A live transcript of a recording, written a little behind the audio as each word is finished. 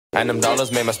And them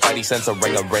dollars made my spidey sense a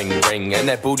ring, ring. And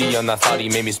that booty on that thotty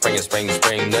made me spring.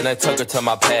 Then I took her to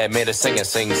my pad, made her sing.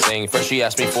 First she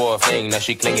asked me for a thing, now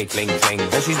she cling.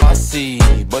 And she's bossy,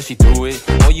 but she threw it.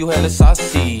 Oh, you hella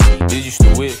saucy, did you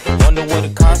stew it? Wonder what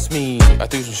it cost me. I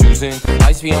threw some shoes in,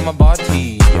 ice be on my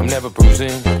body, I'm never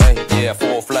bruising. Hey, yeah,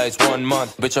 4 flights, 1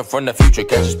 month. Bitch, I'm from the future,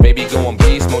 catch this baby going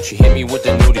beast mode. She hit me with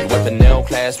the nudie, with the nail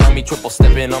class, find me triple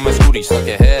stepping on my scooty. Suck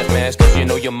your head, man, cause you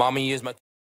know your mommy is my